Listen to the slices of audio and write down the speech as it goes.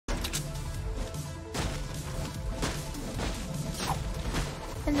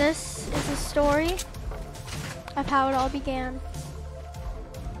this is a story of how it all began.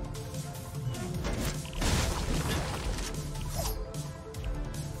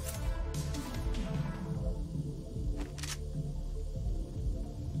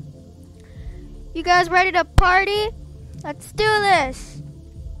 You guys ready to party? Let's do this.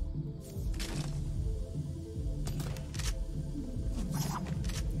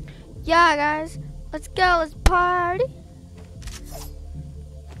 Yeah, guys, let's go. Let's party.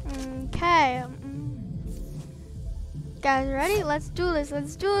 Okay. Guys, ready? Let's do this.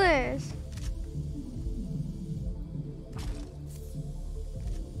 Let's do this.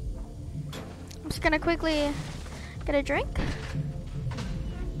 I'm just gonna quickly get a drink.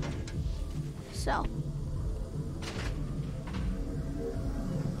 So.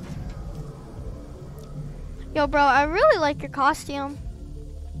 Yo, bro, I really like your costume.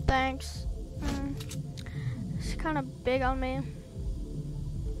 Thanks. It's kind of big on me.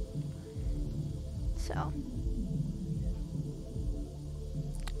 So.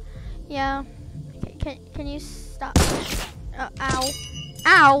 Yeah. Can you stop? Ow.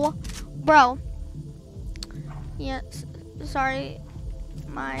 Ow. Bro. Yeah, sorry.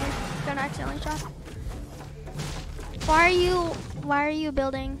 My gun accidentally shot. Why are you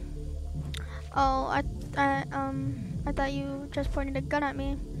building? Oh, I thought you just pointed a gun at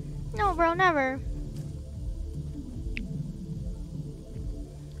me. No, bro, never.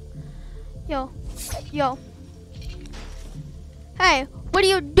 Yo. Hey, what are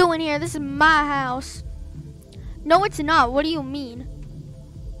you doing here? This is my house. No, it's not. What do you mean?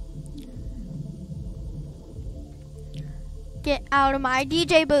 Get out of my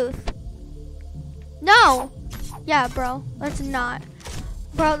DJ booth. No. Yeah, bro. Let's not.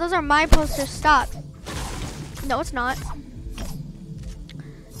 Bro, those are my posters. Stop. No, it's not.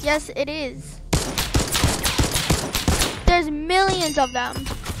 Yes, it is. There's millions of them.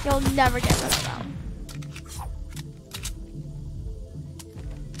 You'll never get rid of them.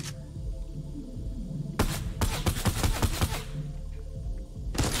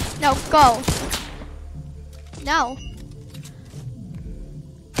 No, go. No.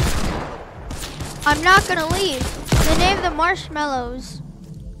 I'm not gonna leave. The name of the marshmallows.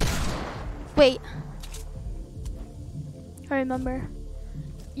 Wait. I remember.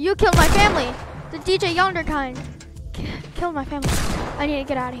 You killed my family. The DJ Yonder kind killed my family. I need to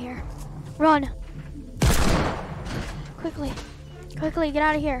get out of here. Run. Quickly. Quickly, get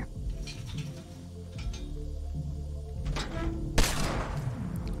out of here.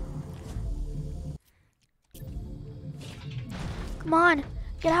 Come on.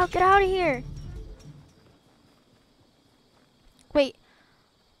 Get out of here. Wait,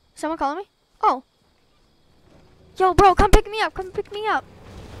 someone calling me? Oh. Yo, bro, come pick me up. Come pick me up.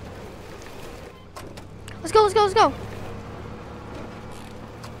 Let's go, let's go, let's go.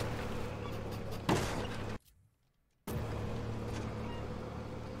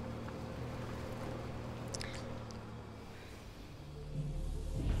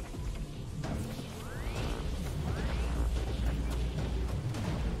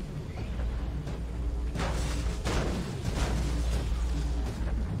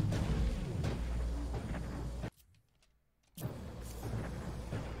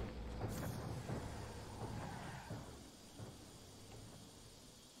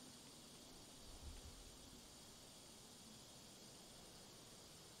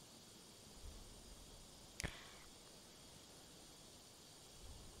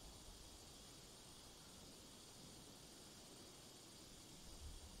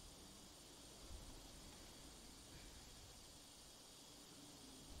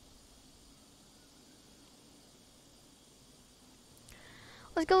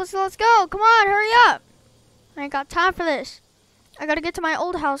 Let's go, let's go, let's go. Come on, hurry up. I ain't got time for this. I gotta get to my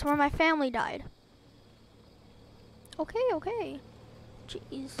old house where my family died. Okay, okay.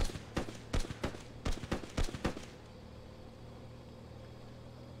 Jeez.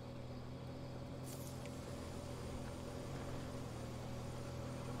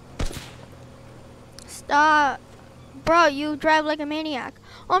 Stop. Bro, you drive like a maniac.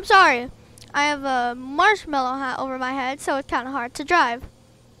 Oh, I'm sorry. I have a marshmallow hat over my head, so it's kind of hard to drive.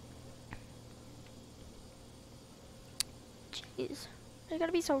 Jeez. You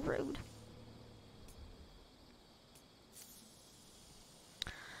gotta be so rude.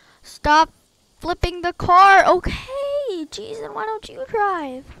 Stop flipping the car. Okay. Jeez, then why don't you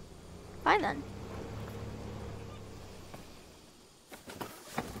drive? Fine then.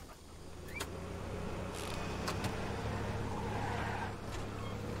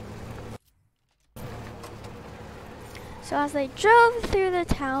 So as they drove through the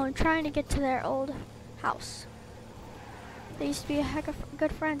town trying to get to their old house, They used to be a heck of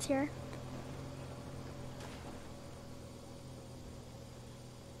good friends here.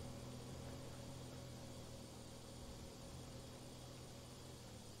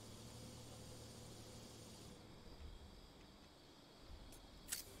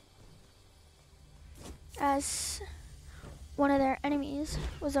 As one of their enemies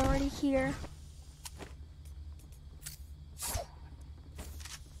was already here.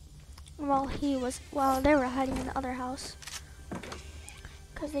 While they were hiding in the other house.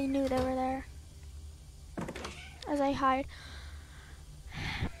 Because they knew they were there. As I hide.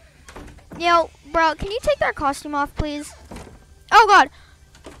 Yo, bro, can you take that costume off, please? Oh, God.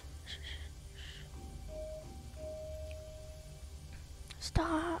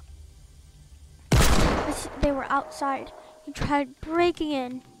 Stop. They were outside. He tried breaking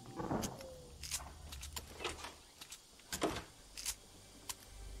in.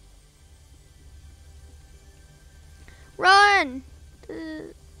 Run!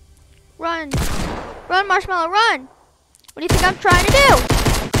 Run! Run, Marshmallow, run! What do you think I'm trying to do?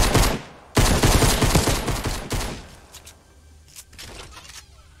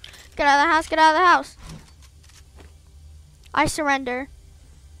 Get out of the house, get out of the house. I surrender.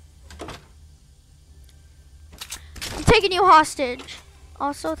 I'm taking you hostage.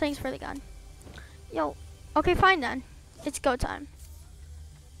 Also, thanks for the gun. Yo, okay, fine then. It's go time.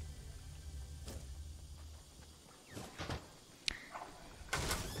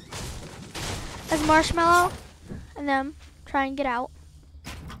 As Marshmallow and them try and get out.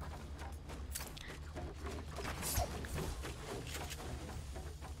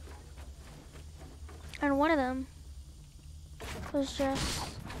 And one of them was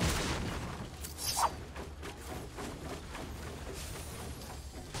just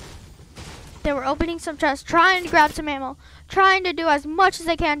they were opening some chests, trying to grab some ammo, trying to do as much as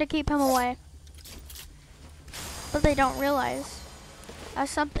they can to keep him away. But they don't realize that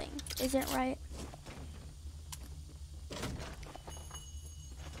something isn't right.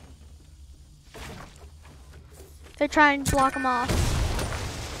 They try and block him off.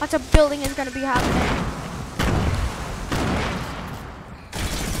 Lots of building is gonna be happening.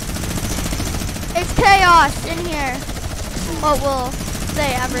 It's chaos in here. What will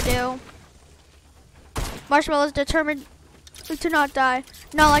they ever do? Marshmallow is determined to not die.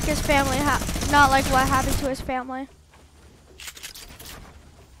 Not like his family, not like what happened to his family.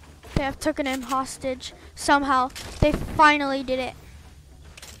 They have taken him hostage. Somehow, they finally did it.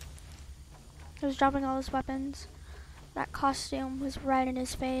 He was dropping all his weapons. That costume was right in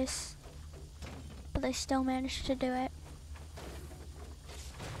his face. But they still managed to do it.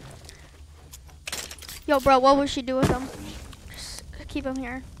 Yo, bro, what would she do with him? Just keep him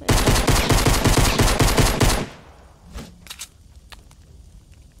here.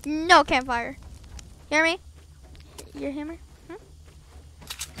 No campfire. Hear me? You hear me?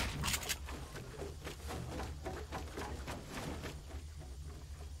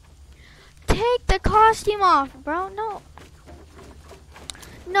 Take the costume off, bro. No.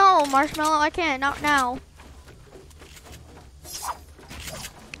 No, Marshmallow, I can't. Not now.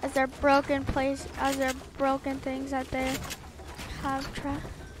 As their broken things that they have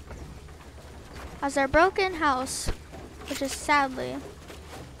as their broken house, which is sadly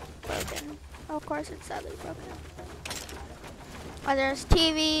broken. Of course it's sadly broken. There's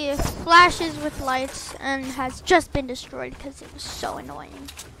TV, flashes with lights, and has just been destroyed because it was so annoying.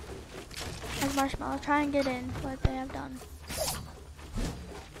 As Marshmallow try and get in what they have done.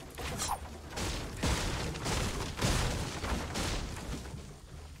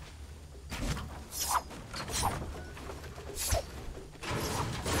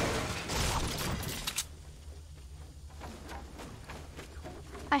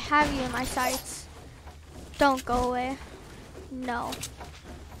 I have you in my sights. Don't go away. No.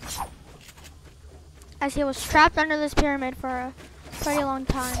 As he was trapped under this pyramid for a pretty long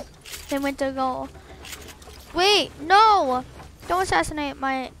time. They went to go. Wait, no! Don't assassinate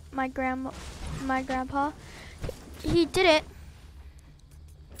my grandpa. He did it.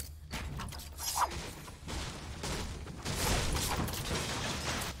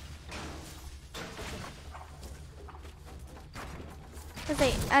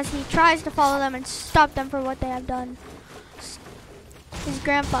 As he tries to follow them and stop them for what they have done. His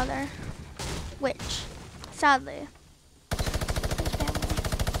grandfather, which, sadly,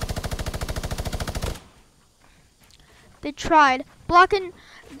 they tried blocking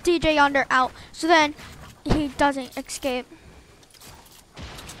DJ Yonder out so then he doesn't escape.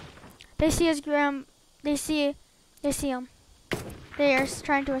 They see his they see him. They are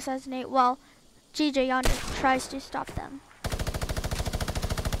trying to assassinate while DJ Yonder tries to stop them.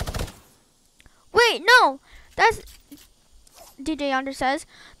 Wait, no! DJ Yonder says,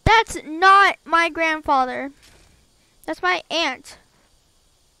 that's not my grandfather. That's my aunt.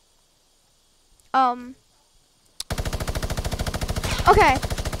 Okay.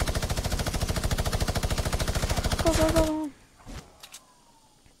 Go.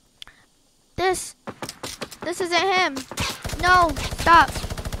 This isn't him. No, stop.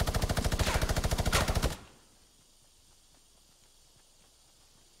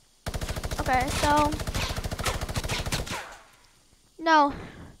 Okay, so. No.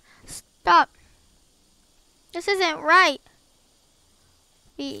 Stop. This isn't right.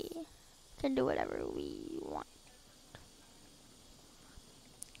 We can do whatever we want.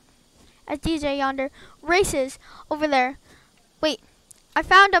 As DJ Yonder races over there. Wait. I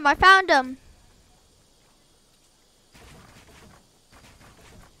found him.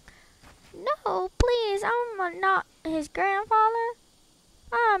 No, please. I'm not his grandfather.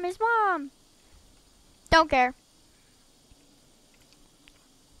 I'm his mom. Don't care.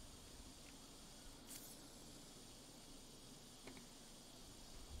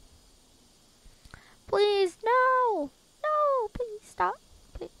 Please, no, please stop.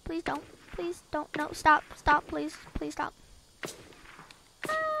 Please don't. No, stop, please stop.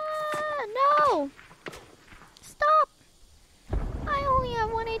 No, stop. I only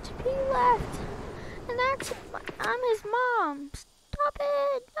have 1 HP left, and I'm his mom. Stop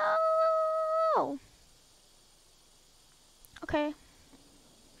it, no. Okay,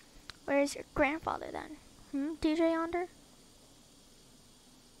 where is your grandfather then? DJ Yonder?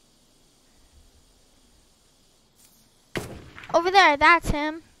 Over there, that's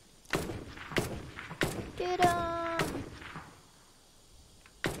him. Get him.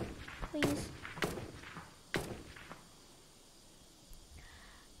 Please.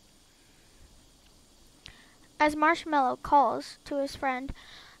 As Marshmallow calls to his friend,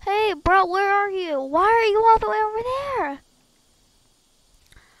 hey bro, where are you? Why are you all the way over there?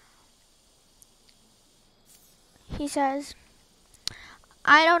 He says,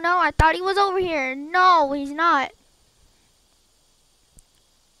 I don't know, I thought he was over here. No, he's not.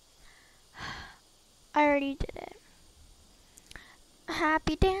 I already did it.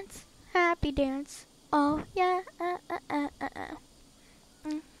 Happy dance, happy dance. Oh yeah.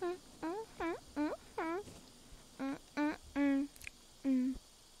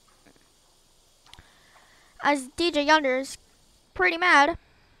 As DJ Yonder is pretty mad,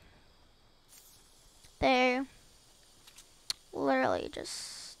 they literally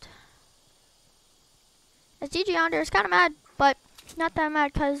just. As DJ Yonder is kind of mad, but not that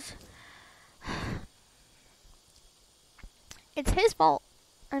mad because it's his fault.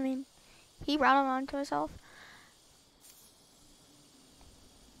 I mean, he brought him onto himself.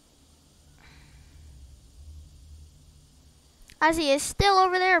 As he is still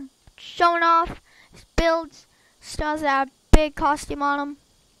over there showing off his builds, still has that big costume on him.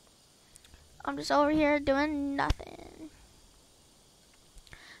 I'm just over here doing nothing.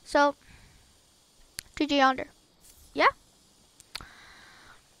 So, DJ Yonder. Yeah?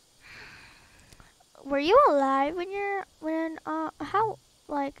 Were you alive when how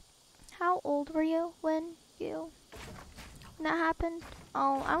old were you when that happened?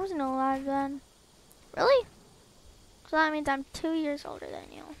 Oh, I wasn't alive then. Really? So that means I'm 2 years older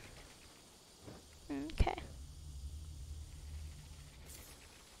than you. Okay.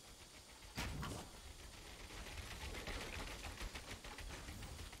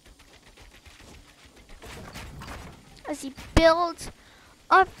 As he builds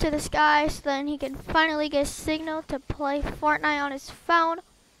up to the sky so then he can finally get a signal to play Fortnite on his phone.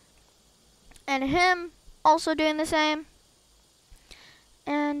 And him also doing the same.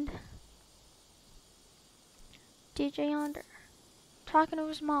 And DJ Yonder talking to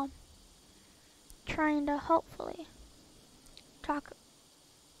his mom, trying to hopefully talk.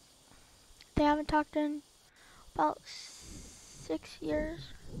 They haven't talked in about 6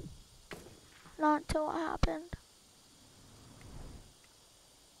 years. Not until what happened.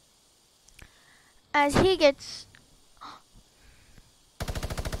 As he gets...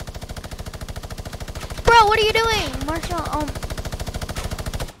 Bro, what are you doing? Marshall,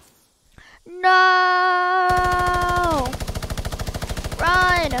 No!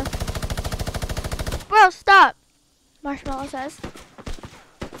 Run! Bro, stop! Marshmallow says.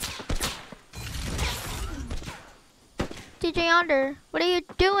 DJ Yonder, what are you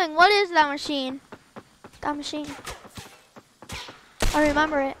doing? What is that machine? That machine. I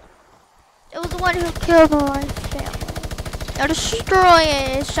remember it. It was the one who killed my family. Now destroy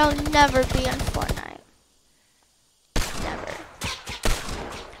it. It shall never be in Fortnite. Never.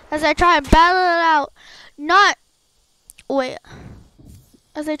 As I try and battle it out.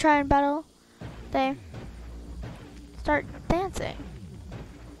 As they try and battle, they start dancing.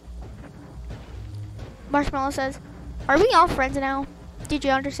 Marshmallow says, "Are we all friends now?"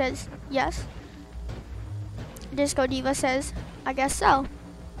 DJ Hunter says, "Yes." Disco Diva says, "I guess so."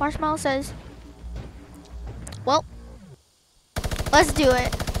 Marshmallow says, "Well, let's do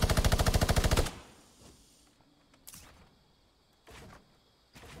it."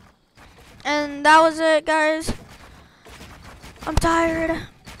 And that was it, guys. I'm tired.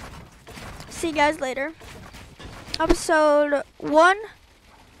 See you guys later. Episode 1.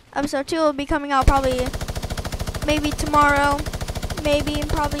 Episode 2 will be coming out probably maybe tomorrow. Maybe,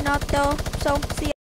 probably not though. So, see ya.